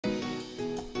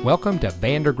Welcome to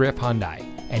Vandergriff Hyundai,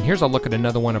 and here's a look at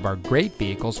another one of our great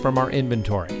vehicles from our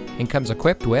inventory, and comes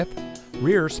equipped with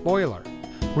rear spoiler,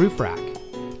 roof rack,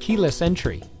 keyless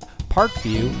entry, park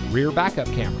view rear backup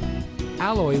camera,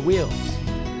 alloy wheels,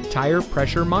 tire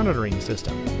pressure monitoring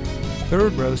system,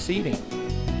 third row seating,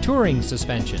 touring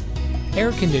suspension,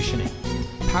 air conditioning,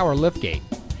 power liftgate,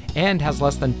 and has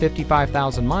less than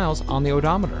 55,000 miles on the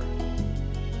odometer.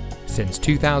 Since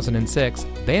 2006,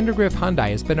 Vandergriff Hyundai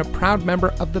has been a proud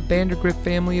member of the Vandergriff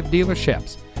family of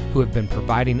dealerships, who have been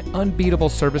providing unbeatable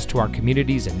service to our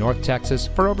communities in North Texas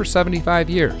for over 75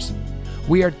 years.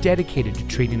 We are dedicated to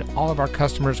treating all of our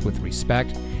customers with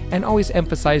respect and always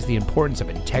emphasize the importance of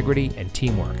integrity and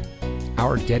teamwork.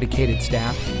 Our dedicated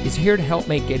staff is here to help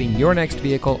make getting your next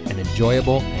vehicle an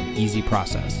enjoyable and easy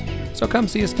process. So come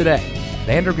see us today.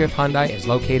 Vandergriff Hyundai is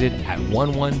located at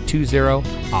 1120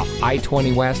 off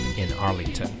I-20 West in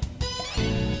Arlington.